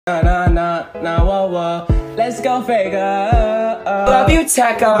Nah, nah, nah, nah, whoa, whoa. Let's go figure. Love you,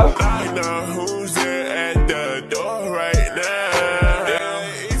 Techo. I know who's there at the door right now.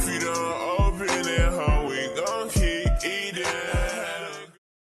 If you don't open it, how we gon' keep eating?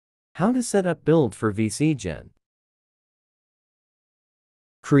 How to set up build for VC Gen.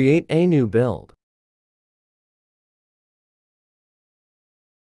 Create a new build.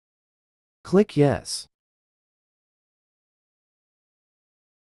 Click Yes.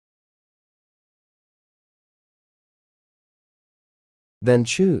 Then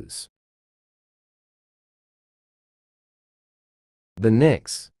choose the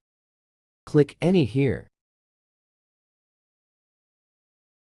Nix. Click any here.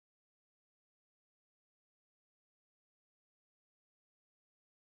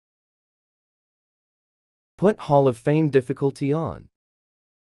 Put Hall of Fame difficulty on.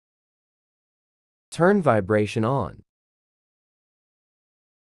 Turn vibration on.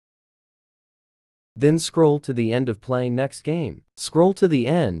 Then scroll to the end of playing next game. Scroll to the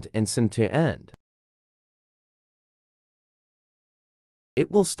end and send to end. It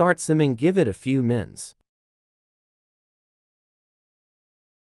will start simming. Give it a few minutes.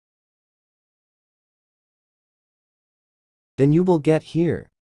 Then you will get here.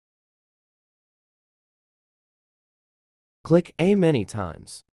 Click A many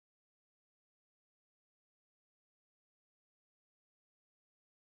times.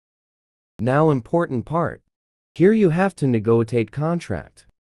 Now important part. Here you have to negotiate contract.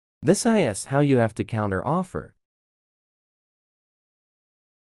 This is how you have to counter offer.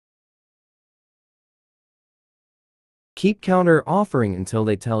 Keep counter offering until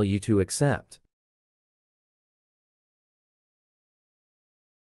they tell you to accept.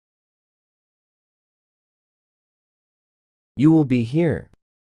 You will be here.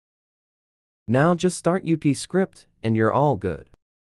 Now just start UP script and you're all good.